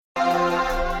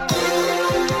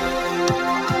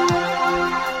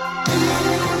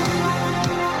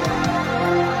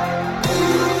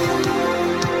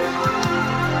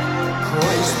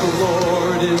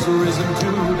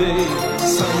day.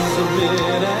 Sons of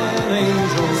men and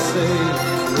angels say,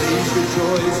 raise your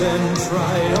joys and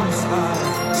triumphs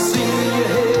high. Sing ye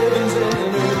heavens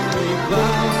and earth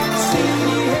reply. Sing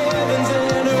ye heavens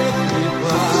and earth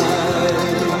reply.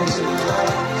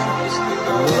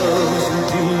 Love's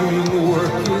redeeming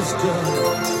work is done.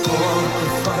 Fought the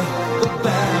fight, the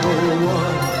battle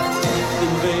won. Death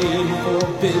in vain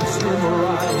forbids him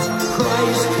rise.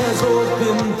 Christ has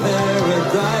opened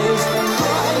paradise.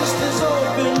 Christ has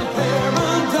opened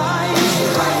paradise.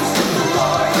 Christ the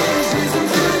Lord is risen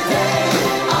today.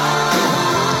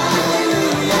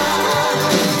 Hallelujah.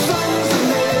 Sons of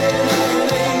men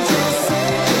and angels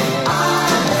sing.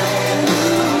 Hallelujah.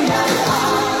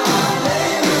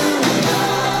 Hallelujah.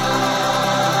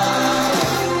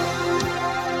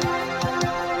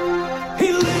 He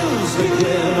lives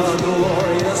again, our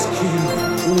glorious King.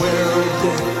 Where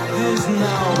death is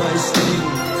now thy sting.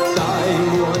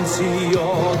 Dying once he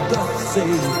all doth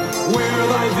save. Where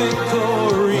thy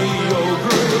victory, O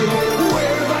grave.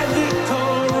 Where thy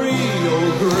victory, O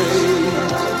grave.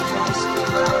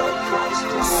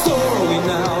 Soar we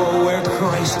now where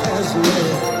Christ has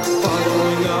led.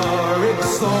 Following our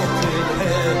exalted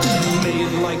head.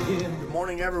 Made like him. Good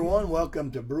morning, everyone.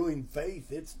 Welcome to Brewing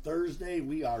Faith. It's Thursday.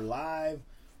 We are live.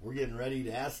 We're getting ready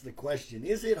to ask the question,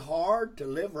 is it hard to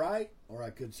live right? Or I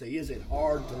could say, is it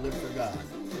hard to live for God?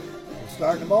 We'll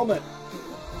start in a moment.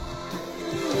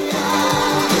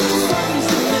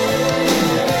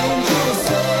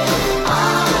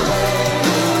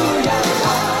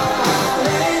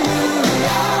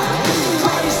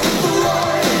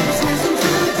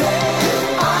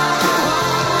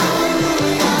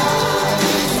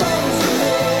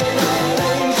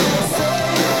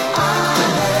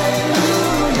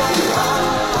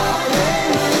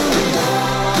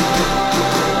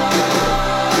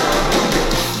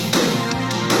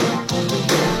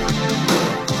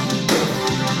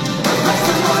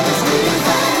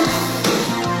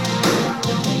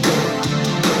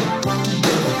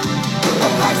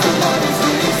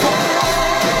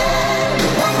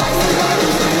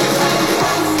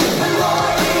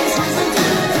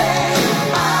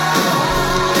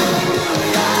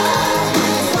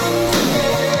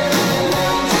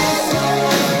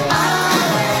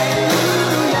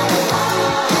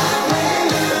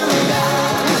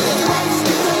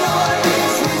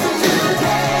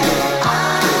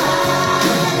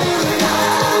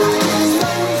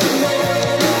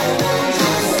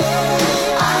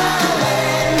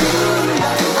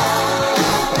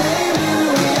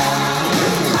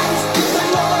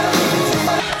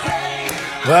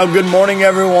 Well, good morning,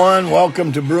 everyone.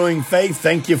 Welcome to Brewing Faith.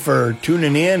 Thank you for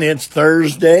tuning in. It's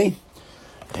Thursday,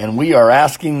 and we are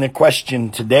asking the question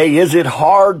today, is it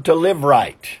hard to live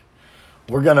right?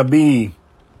 We're going to be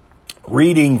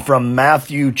reading from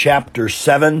Matthew chapter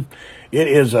 7. It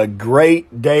is a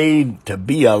great day to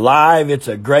be alive. It's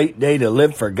a great day to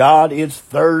live for God. It's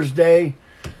Thursday.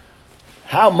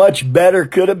 How much better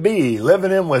could it be?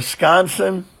 Living in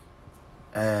Wisconsin.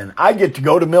 And I get to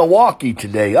go to Milwaukee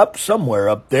today, up somewhere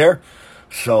up there.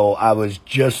 So I was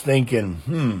just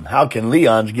thinking, how can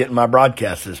Leon's get in my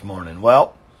broadcast this morning?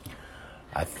 Well,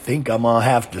 I think I'm going to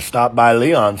have to stop by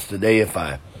Leon's today if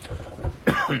I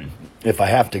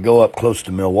have to go up close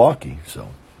to Milwaukee. So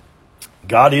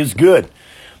God is good.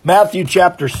 Matthew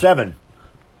chapter 7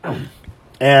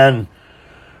 and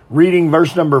reading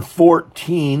verse number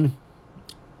 14,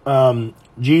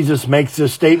 Jesus makes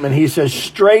this statement. He says,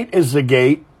 straight is the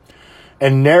gate,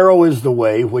 and narrow is the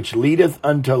way which leadeth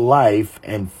unto life,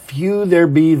 and few there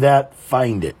be that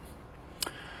find it.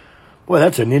 Boy,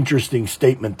 that's an interesting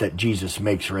statement that Jesus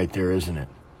makes right there, isn't it?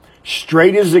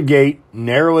 Straight is the gate,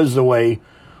 narrow is the way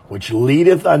which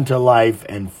leadeth unto life,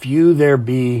 and few there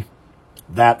be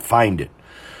that find it.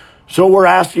 So we're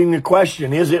asking the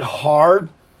question, is it hard?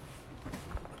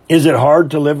 Is it hard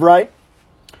to live right?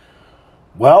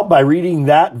 Well, by reading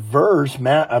that verse,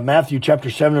 Matthew chapter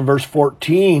 7 and verse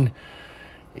 14,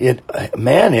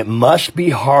 it must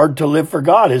be hard to live for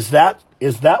God. Is that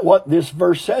what this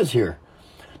verse says here?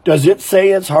 Does it say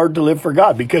it's hard to live for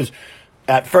God? Because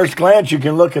at first glance, you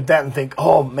can look at that and think,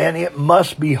 oh man, it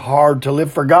must be hard to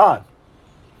live for God.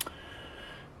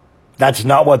 That's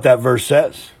not what that verse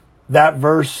says. That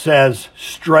verse says,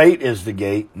 straight is the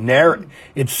gate, narrow.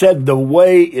 It said the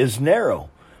way is narrow.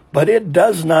 But it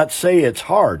does not say it's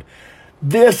hard.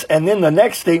 This, and then the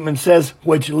next statement says,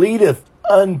 which leadeth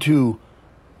unto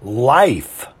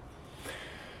life.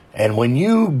 And when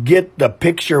you get the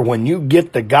picture, when you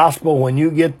get the gospel, when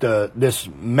you get this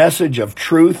message of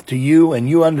truth to you, and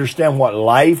you understand what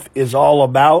life is all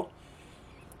about,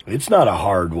 it's not a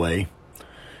hard way.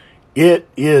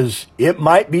 It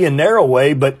might be a narrow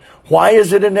way, but why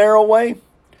is it a narrow way?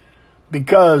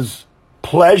 Because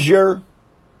pleasure,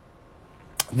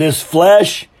 this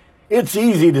flesh, it's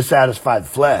easy to satisfy the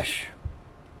flesh.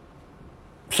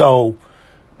 So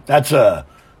that's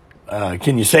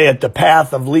can you say it, the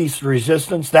path of least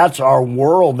resistance? That's our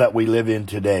world that we live in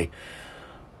today.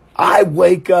 I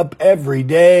wake up every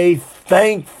day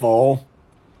thankful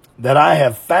that I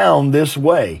have found this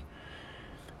way.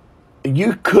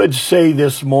 You could say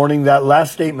this morning, that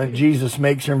last statement Jesus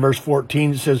makes here in verse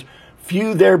 14, it says,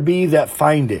 few there be that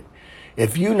find it.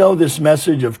 If you know this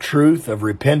message of truth, of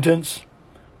repentance,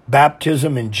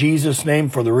 baptism in Jesus' name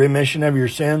for the remission of your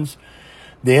sins,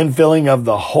 the infilling of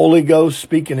the Holy Ghost,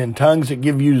 speaking in tongues that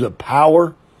give you the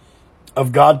power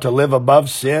of God to live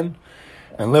above sin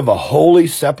and live a holy,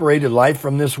 separated life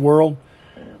from this world,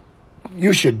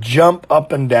 you should jump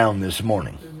up and down this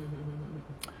morning.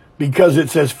 Because it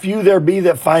says, few there be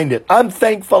that find it. I'm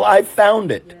thankful I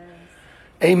found it.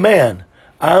 Yes. Amen.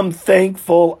 I'm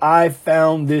thankful I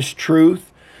found this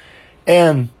truth.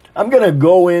 And I'm going to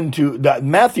go into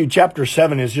Matthew chapter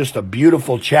 7 is just a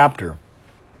beautiful chapter.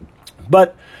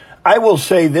 But I will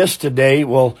say this today,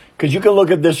 well, because you can look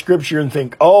at this scripture and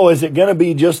think, oh, is it going to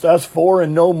be just us four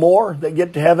and no more that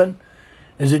get to heaven?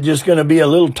 Is it just going to be a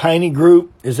little tiny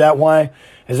group? Is that why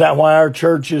our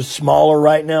church is smaller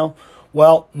right now?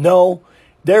 Well, no,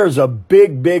 there's a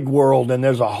big, big world, and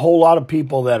there's a whole lot of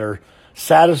people that are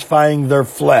satisfying their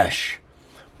flesh.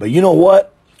 But you know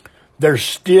what? There's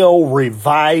still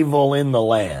revival in the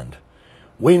land.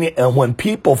 And when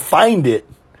people find it,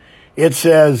 it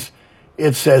says,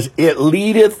 it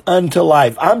leadeth unto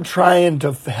life. I'm trying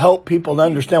to help people to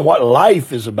understand what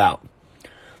life is about.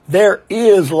 There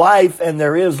is life, and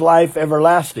there is life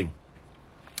everlasting.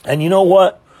 And you know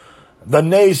what? The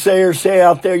naysayers say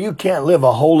out there, you can't live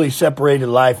a holy, separated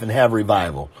life and have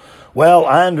revival. Well,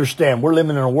 I understand. We're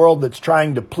living in a world that's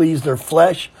trying to please their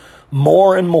flesh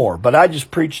more and more. But I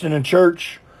just preached in a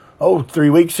church, 3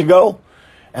 weeks ago.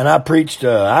 And I preached,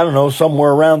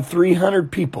 somewhere around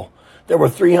 300 people. There were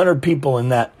 300 people in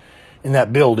that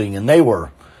building. And they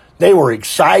were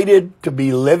excited to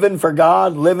be living for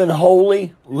God, living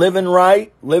holy, living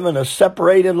right, living a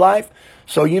separated life.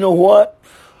 So you know what?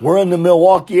 We're in the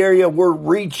Milwaukee area. We're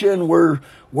reaching.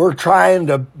 We're trying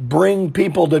to bring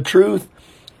people to truth.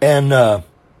 And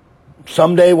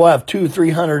someday we'll have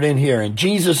 200-300 in here in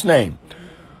Jesus' name.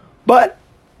 But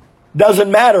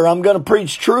doesn't matter. I'm going to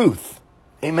preach truth.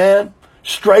 Amen.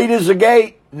 Straight is the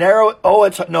gate. Narrow.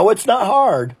 It's not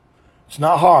hard. It's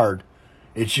not hard.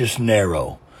 It's just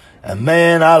narrow. And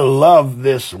man, I love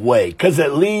this way because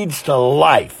it leads to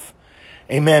life.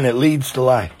 Amen. It leads to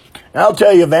life. And I'll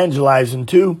tell you, evangelizing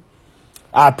too.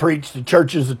 I preach to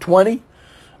churches of 20.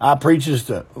 I preach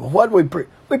to,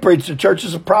 we preach to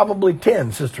churches of probably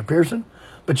 10, Sister Pearson.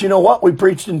 But you know what? We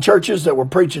preached in churches that were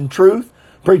preaching truth,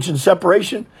 preaching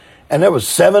separation. And there was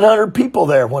 700 people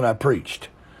there when I preached.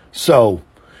 So,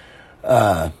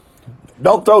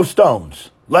 don't throw stones.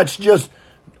 Let's just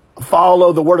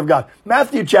follow the word of God.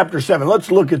 Matthew chapter 7.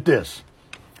 Let's look at this.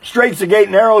 Straight's the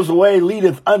gate, narrow's the way,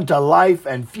 leadeth unto life,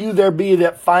 and few there be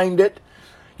that find it.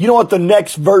 You know what the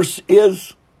next verse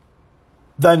is?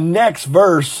 The next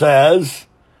verse says,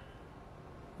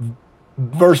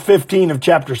 verse 15 of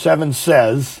chapter 7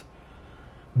 says,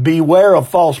 beware of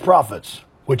false prophets,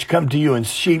 which come to you in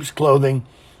sheep's clothing,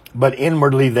 but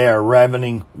inwardly they are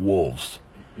ravening wolves.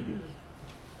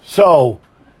 So,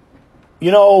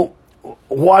 you know,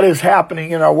 what is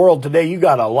happening in our world today? You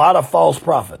got a lot of false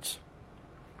prophets.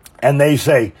 And they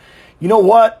say, you know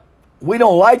what? We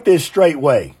don't like this straight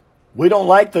way. We don't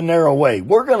like the narrow way.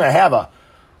 We're going to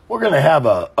have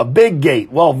a big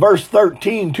gate. Well, verse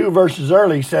 13, 2 verses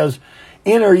early says,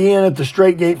 enter ye in at the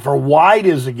straight gate, for wide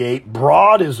is the gate,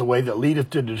 broad is the way that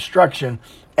leadeth to destruction,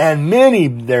 and many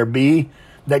there be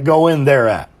that go in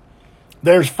thereat.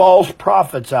 There's false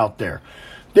prophets out there.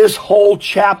 This whole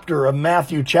chapter of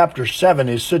Matthew chapter 7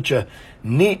 is such a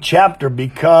neat chapter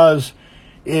because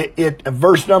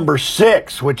verse number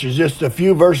 6, which is just a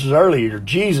few verses earlier,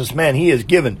 Jesus, man, he has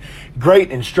given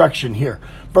great instruction here.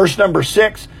 Verse number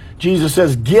 6, Jesus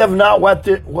says, give not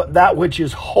that which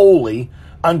is holy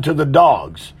unto the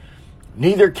dogs,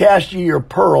 neither cast ye your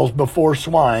pearls before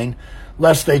swine,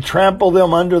 lest they trample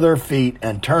them under their feet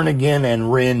and turn again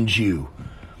and rend you.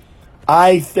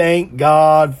 I thank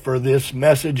God for this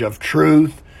message of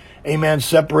truth. Amen.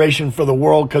 Separation for the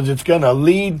world, because it's going to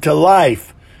lead to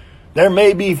life. There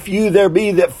may be few there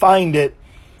be that find it,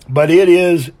 but it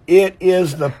is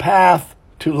the path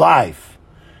to life.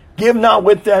 Give not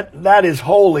with that is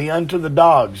holy unto the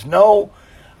dogs. No,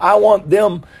 I want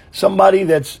them, somebody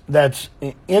that's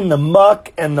in the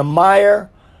muck and the mire,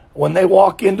 when they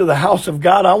walk into the house of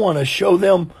God, I want to show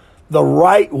them the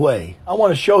right way. I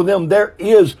want to show them there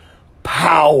is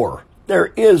power.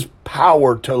 There is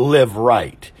power to live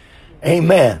right.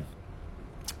 Amen.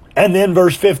 And then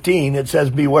verse 15, it says,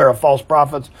 beware of false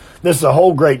prophets. This is a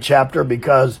whole great chapter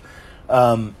because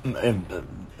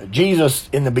Jesus,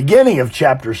 in the beginning of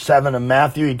chapter 7 of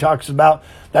Matthew,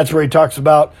 that's where he talks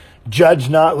about, judge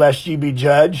not lest ye be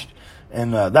judged.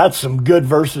 And that's some good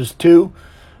verses too.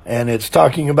 And it's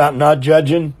talking about not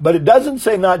judging, but it doesn't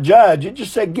say not judge. It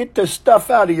just said get the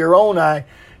stuff out of your own eye. It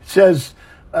says,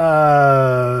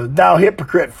 thou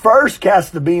hypocrite, first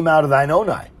cast the beam out of thine own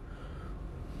eye.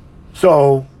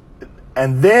 So,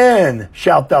 and then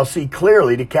shalt thou see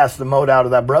clearly to cast the mote out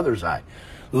of thy brother's eye.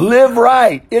 Live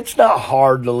right. It's not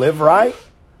hard to live right.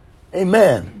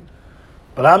 Amen.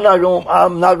 But I'm not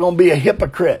going to be a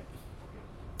hypocrite.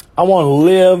 I want to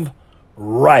live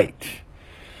right.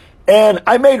 And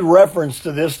I made reference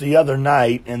to this the other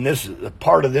night, and this is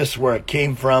part of this where it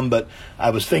came from, but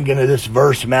I was thinking of this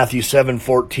verse, Matthew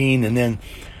 7:14, and then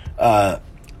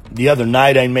the other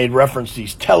night I made reference to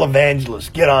these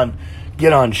televangelists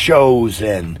get on shows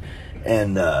and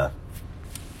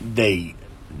they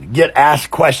get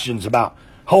asked questions about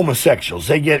homosexuals.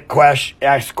 They get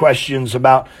asked questions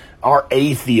about, are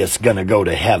atheists going to go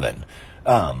to heaven?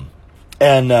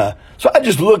 So I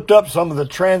just looked up some of the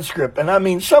transcript, and I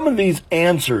mean, some of these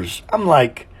answers, I'm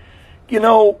like,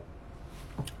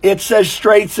 it says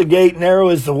straight's the gate, narrow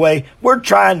is the way. We're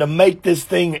trying to make this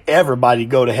thing, everybody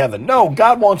go to heaven. No,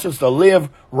 God wants us to live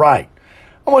right.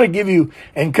 I want to give you,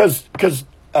 and because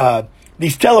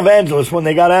these televangelists, when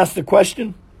they got asked the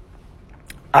question,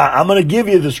 I'm going to give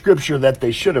you the scripture that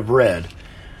they should have read,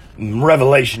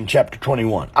 Revelation chapter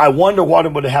 21. I wonder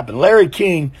what would have happened. Larry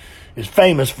King is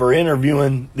famous for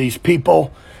interviewing these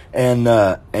people and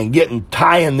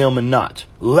tying them in knots.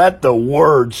 Let the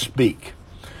word speak.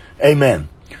 Amen.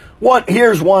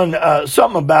 Here's one,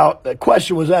 the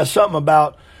question was asked, something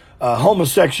about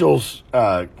homosexuals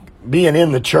being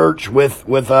in the church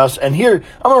with us. And here,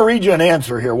 I'm going to read you an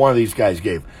answer here one of these guys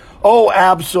gave. Oh,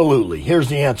 absolutely. Here's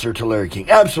the answer to Larry King.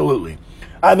 Absolutely.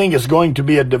 I think it's going to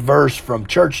be a diverse from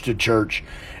church to church.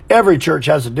 Every church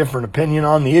has a different opinion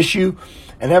on the issue,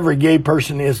 and every gay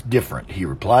person is different, he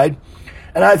replied.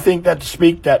 And I think that to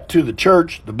speak that to the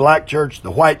church, the black church,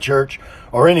 the white church,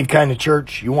 or any kind of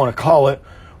church you want to call it,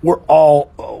 we're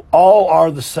all are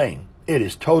the same. It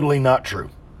is totally not true.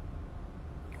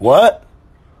 What?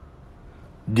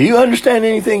 Do you understand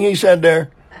anything he said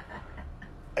there?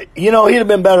 He'd have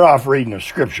been better off reading a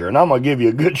scripture, and I'm going to give you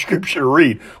a good scripture to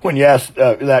read when you ask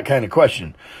that kind of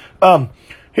question.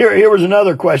 Here was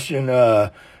another question.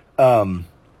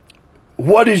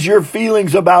 What is your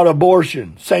feelings about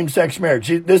abortion, same-sex marriage?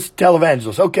 This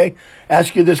televangelist, okay,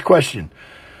 ask you this question.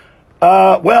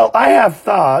 Well, I have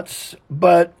thoughts,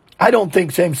 but I don't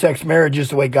think same-sex marriage is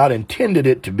the way God intended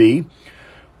it to be,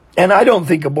 and I don't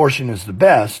think abortion is the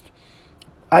best.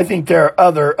 I think there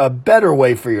are a better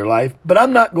way for your life, but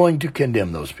I'm not going to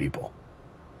condemn those people.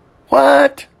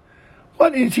 What?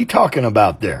 What is he talking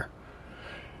about there?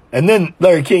 And then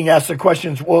Larry King asked the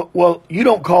questions, well, you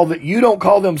don't call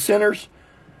them sinners?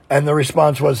 And the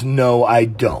response was, no, I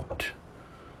don't.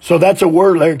 So that's a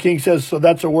word, Larry King says, so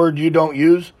that's a word you don't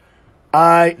use?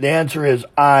 The answer is,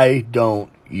 I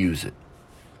don't use it.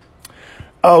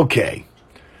 Okay.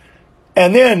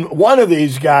 And then one of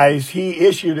these guys, he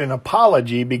issued an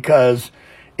apology because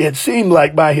it seemed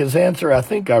like by his answer, I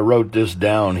think I wrote this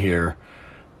down here.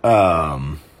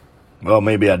 Well,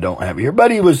 maybe I don't have it here,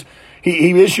 but he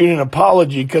issued an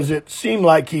apology because it seemed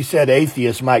like he said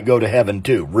atheists might go to heaven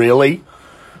too. Really?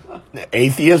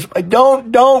 Atheists?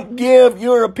 Don't give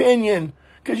your opinion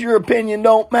because your opinion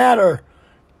don't matter.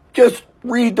 Just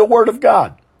read the Word of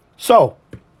God. So,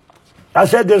 I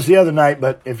said this the other night,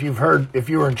 but if you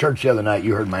were in church the other night,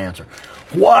 you heard my answer.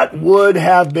 What would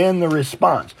have been the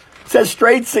response? It says,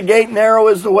 straight's the gate, narrow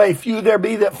is the way. Few there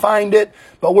be that find it,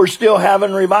 but we're still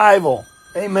having revival.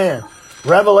 Amen.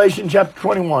 Revelation chapter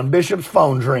 21. Bishop's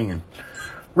phone's ringing.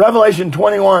 Revelation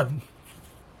 21.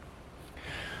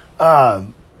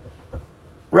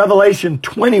 Revelation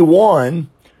 21.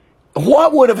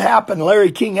 What would have happened?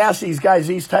 Larry King asked these guys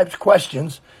these types of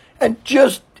questions and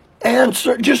just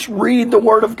read the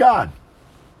Word of God.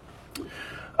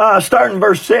 Starting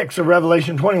verse 6 of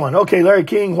Revelation 21. Okay, Larry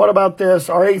King, what about this?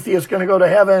 Are atheists going to go to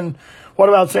heaven? What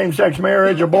about same-sex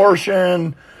marriage,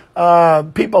 abortion,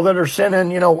 people that are sinning?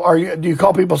 Do you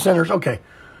call people sinners? Okay.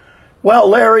 Well,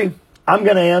 Larry, I'm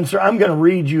going to answer. I'm going to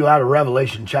read you out of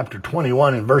Revelation chapter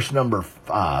 21 and verse number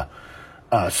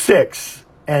 6.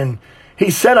 And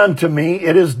he said unto me,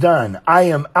 it is done. I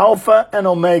am Alpha and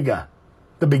Omega,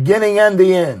 the beginning and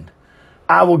the end.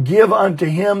 I will give unto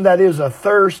him that is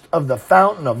athirst of the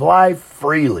fountain of life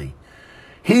freely.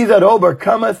 He that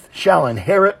overcometh shall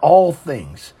inherit all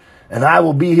things, and I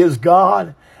will be his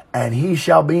God, and he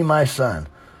shall be my son.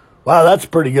 Wow, that's a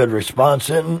pretty good response,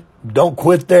 isn't it? Don't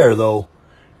quit there, though.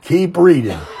 Keep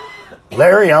reading.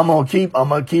 Larry, I'm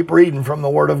gonna keep reading from the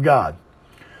Word of God.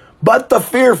 But the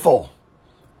fearful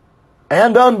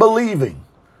and unbelieving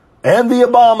and the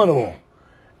abominable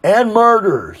and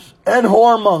murderers and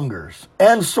whoremongers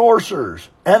and sorcerers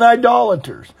and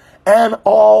idolaters and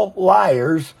all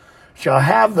liars shall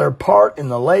have their part in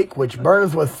the lake which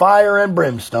burneth with fire and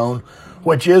brimstone,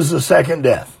 which is the second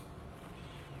death.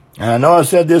 And I know I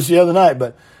said this the other night,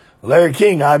 but Larry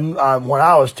King, when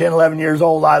I was 10, 11 years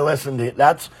old, I listened to it.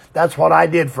 That's what I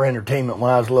did for entertainment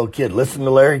when I was a little kid. Listen to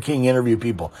Larry King interview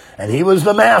people. And he was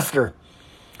the master,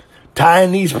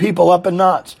 tying these people up in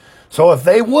knots. So if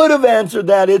they would have answered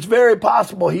that, it's very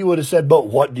possible he would have said, but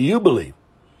what do you believe?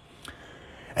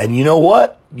 And you know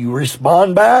what? You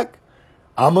respond back.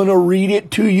 I'm going to read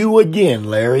it to you again,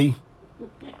 Larry,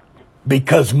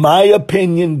 because my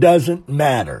opinion doesn't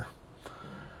matter.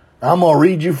 I'm going to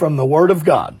read you from the Word of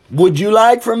God. Would you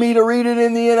like for me to read it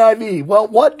in the NIV? Well,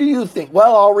 what do you think?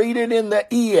 Well, I'll read it in the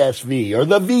ESV or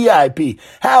the VIP,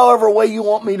 however way you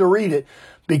want me to read it,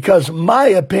 because my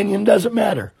opinion doesn't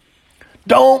matter.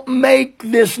 Don't make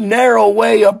this narrow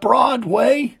way a broad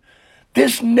way.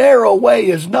 This narrow way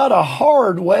is not a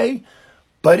hard way,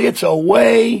 but it's a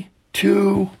way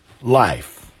to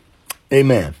life.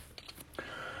 Amen.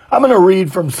 I'm going to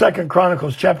read from 2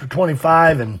 Chronicles chapter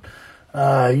 25, and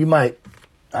you might,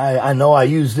 I know I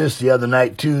used this the other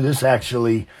night too. This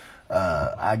actually,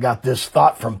 I got this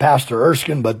thought from Pastor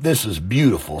Erskine, but this is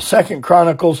beautiful. 2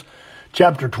 Chronicles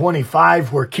chapter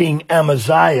 25, where King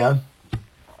Amaziah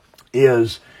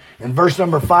is, in verse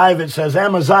number 5, it says,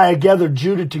 Amaziah gathered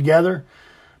Judah together,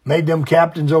 made them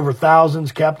captains over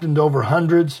thousands, captains over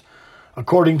hundreds,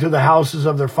 according to the houses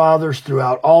of their fathers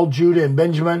throughout all Judah and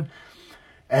Benjamin.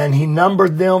 And he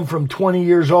numbered them from 20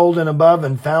 years old and above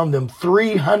and found them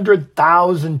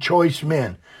 300,000 choice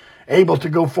men, able to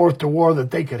go forth to war,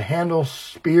 that they could handle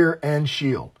spear and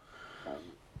shield.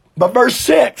 But verse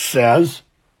 6 says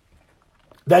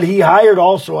that he hired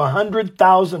also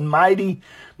 100,000 mighty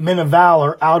men of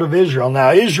valor out of Israel.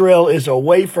 Now, Israel is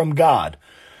away from God.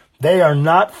 They are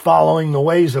not following the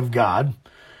ways of God.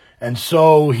 And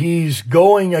so he's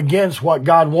going against what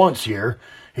God wants here.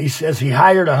 He says he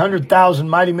hired 100,000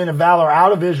 mighty men of valor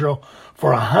out of Israel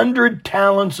for 100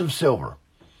 talents of silver.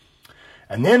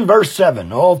 And then verse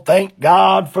 7, oh, thank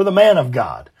God for the man of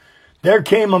God. There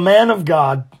came a man of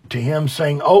God to him,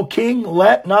 saying, O king,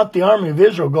 let not the army of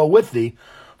Israel go with thee,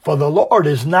 for the Lord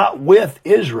is not with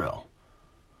Israel.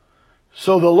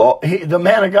 So the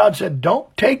man of God said,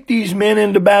 don't take these men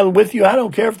into battle with you. I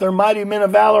don't care if they're mighty men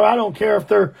of valor. I don't care if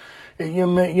they're,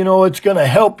 you know, it's going to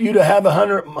help you to have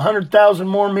 100,000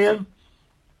 more men.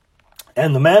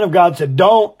 And the man of God said,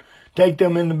 don't take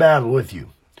them into battle with you.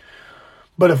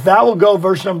 But if thou will go,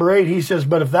 verse number 8, he says,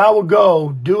 but if thou will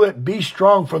go, do it, be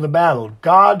strong for the battle.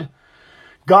 God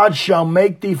shall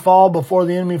make thee fall before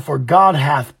the enemy, for God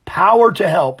hath power to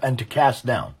help and to cast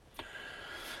down.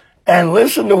 And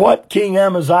listen to what King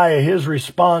Amaziah, his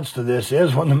response to this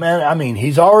is when the man,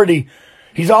 he's already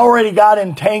got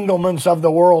entanglements of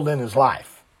the world in his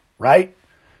life, right?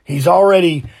 He's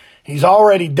already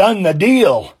done the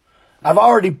deal. I've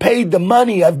already paid the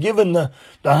money. I've given the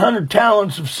 100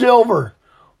 talents of silver.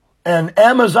 And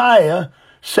Amaziah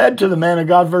said to the man of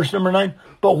God, verse number 9,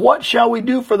 but what shall we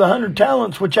do for the 100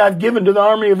 talents which I've given to the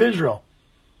army of Israel?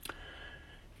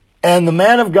 And the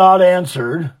man of God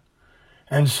answered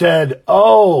and said,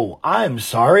 oh, I'm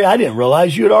sorry. I didn't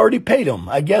realize you had already paid them.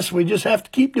 I guess we just have to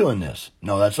keep doing this.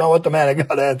 No, that's not what the man of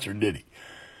God answered, did he?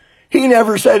 He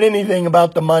never said anything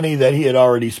about the money that he had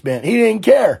already spent. He didn't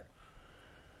care.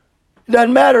 It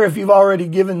doesn't matter if you've already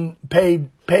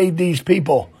paid these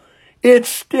people. It's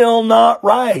still not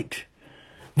right.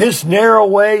 This narrow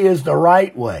way is the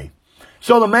right way.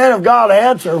 So the man of God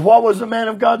answered. What was the man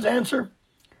of God's answer?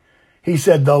 He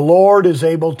said, the Lord is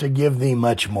able to give thee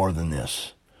much more than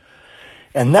this.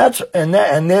 And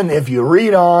then if you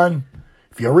read on,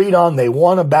 they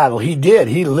won a battle. He did.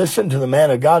 He listened to the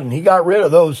man of God, and he got rid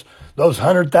of those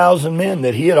 100,000 men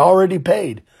that he had already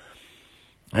paid.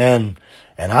 And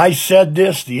I said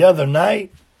this the other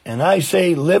night, and I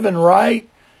say living right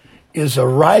is a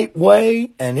right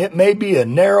way, and it may be a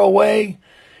narrow way.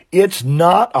 It's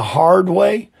not a hard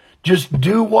way. Just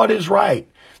do what is right.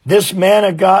 This man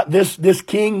of God, this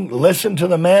king listened to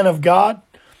the man of God.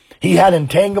 He had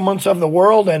entanglements of the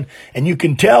world, and you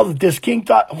can tell that this king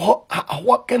thought,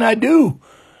 what can I do?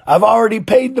 I've already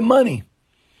paid the money.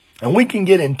 And we can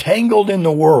get entangled in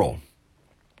the world.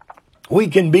 We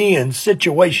can be in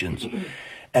situations.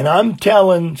 And I'm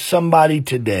telling somebody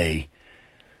today,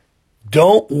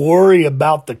 don't worry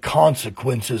about the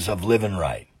consequences of living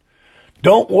right.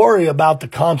 Don't worry about the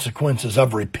consequences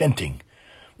of repenting.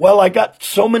 Well, I got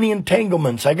so many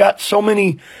entanglements. I got so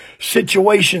many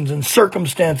situations and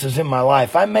circumstances in my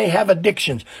life. I may have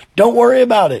addictions. Don't worry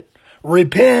about it.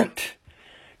 Repent.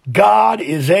 God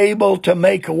is able to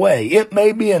make a way. It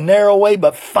may be a narrow way,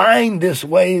 but find this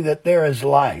way that there is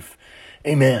life.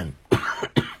 Amen.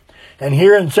 And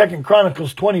here in 2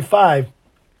 Chronicles 25,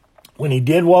 when he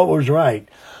did what was right,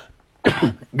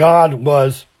 God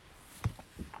was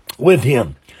with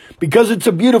him. Because it's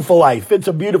a beautiful life. It's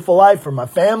a beautiful life for my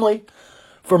family,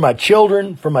 for my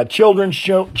children, for my children's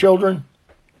children.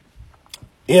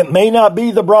 It may not be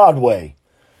the broad way,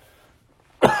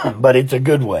 but it's a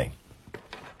good way.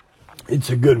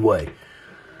 It's a good way.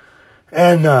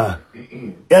 And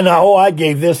I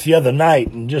gave this the other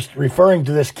night, and just referring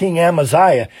to this King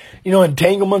Amaziah,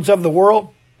 entanglements of the world.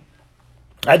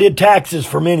 I did taxes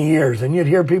for many years, and you'd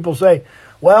hear people say,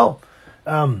 well,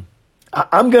 I'm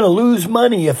going to lose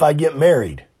money if I get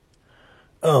married.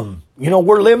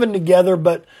 We're living together,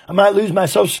 but I might lose my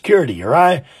Social Security, or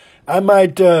I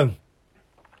might,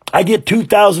 I get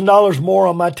 $2,000 more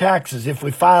on my taxes if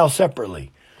we file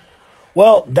separately.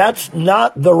 Well, that's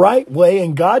not the right way,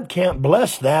 and God can't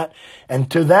bless that. And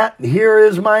to that, here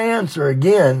is my answer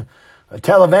again, a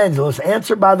televangelist,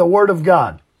 answer by the word of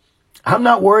God. I'm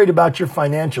not worried about your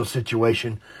financial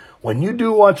situation. When you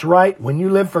do what's right, when you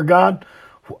live for God,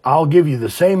 I'll give you the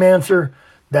same answer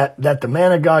that the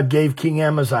man of God gave King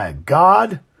Amaziah.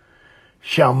 God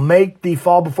shall make thee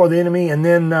fall before the enemy. And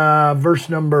then verse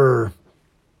number,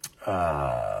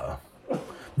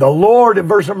 the Lord, in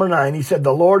verse number 9, he said,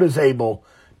 the Lord is able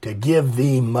to give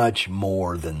thee much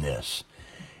more than this.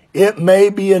 It may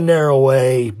be a narrow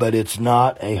way, but it's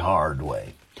not a hard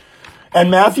way.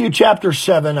 And Matthew chapter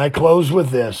 7, I close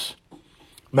with this.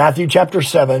 Matthew chapter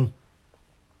 7,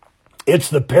 it's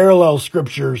the parallel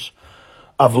scriptures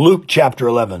of Luke chapter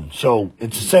 11. So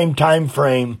it's the same time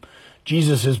frame.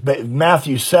 Jesus is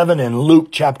Matthew 7 and Luke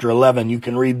chapter 11. You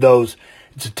can read those.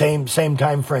 It's the same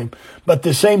time frame. But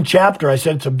the same chapter, I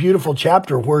said it's a beautiful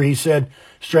chapter where he said,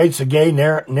 straight's the gate,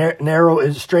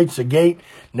 straight's the gate,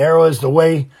 narrow is the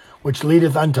way which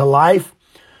leadeth unto life.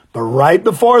 But right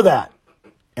before that,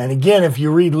 and again, if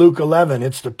you read Luke 11,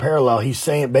 it's the parallel. He's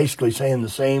basically saying the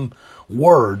same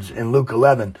words in Luke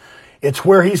 11. It's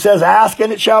where he says, ask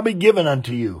and it shall be given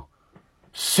unto you.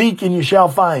 Seek and you shall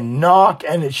find. Knock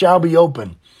and it shall be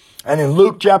open. And in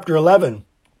Luke chapter 11,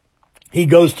 he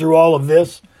goes through all of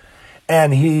this.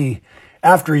 And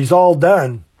after he's all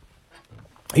done,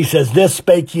 he says, this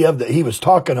spake he of he was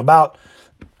talking about,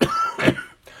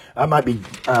 I might be,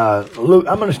 Luke,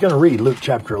 I'm just going to read Luke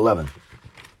chapter 11.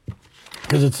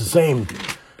 Because it's the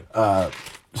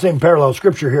same parallel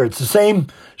scripture here. It's the same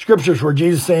scriptures where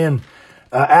Jesus is saying,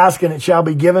 ask and it shall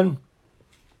be given.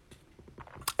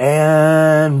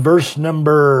 And verse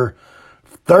number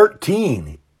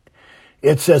 13,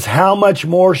 it says, how much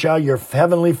more shall your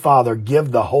heavenly Father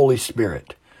give the Holy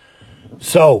Spirit?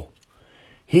 So,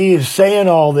 he is saying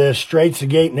all this, straight's the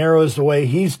gate, narrow is the way.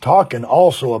 He's talking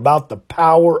also about the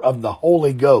power of the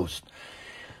Holy Ghost.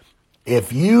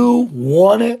 If you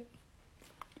want it,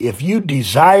 if you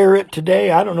desire it today,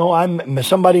 I don't know,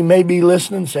 somebody may be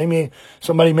listening,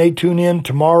 somebody may tune in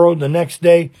tomorrow, the next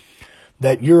day,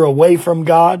 that you're away from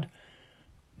God.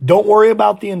 Don't worry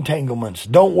about the entanglements.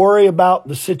 Don't worry about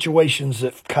the situations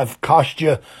that have cost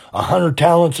you 100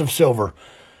 talents of silver.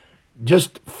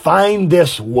 Just find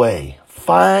this way.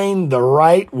 Find the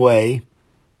right way.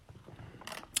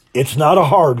 It's not a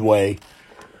hard way,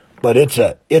 but it's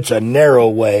a narrow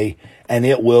way, and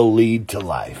it will lead to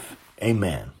life.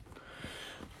 Amen.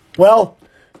 Well,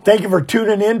 thank you for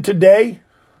tuning in today.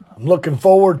 I'm looking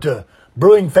forward to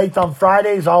Brewing Faith on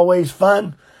Fridays, always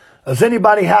fun. Does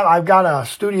anybody I've got a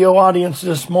studio audience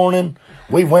this morning.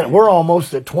 We're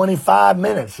almost at 25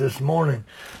 minutes this morning.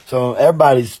 So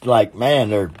everybody's like, man,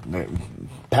 their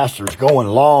pastor's going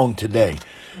long today.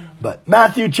 But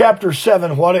Matthew chapter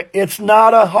 7, it's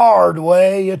not a hard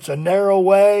way, it's a narrow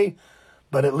way,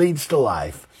 but it leads to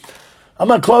life. I'm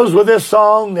going to close with this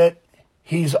song that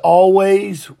He's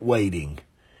always waiting.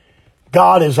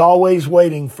 God is always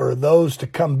waiting for those to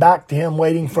come back to Him,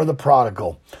 waiting for the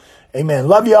prodigal. Amen.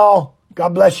 Love y'all.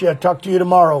 God bless you. Talk to you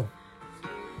tomorrow.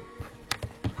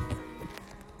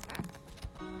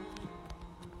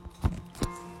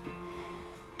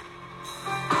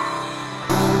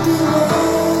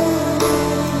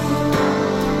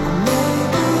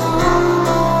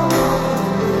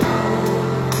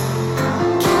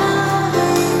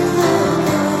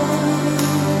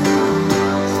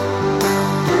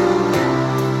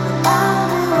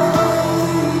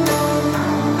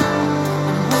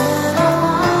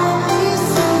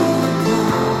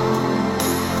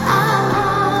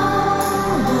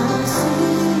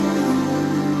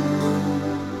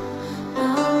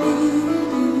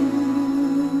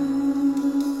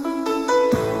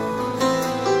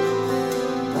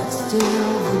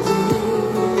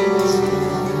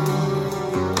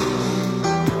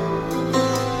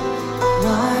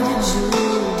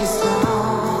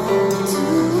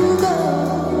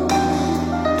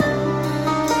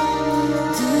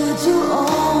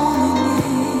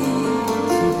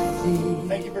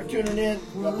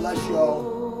 bless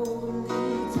y'all.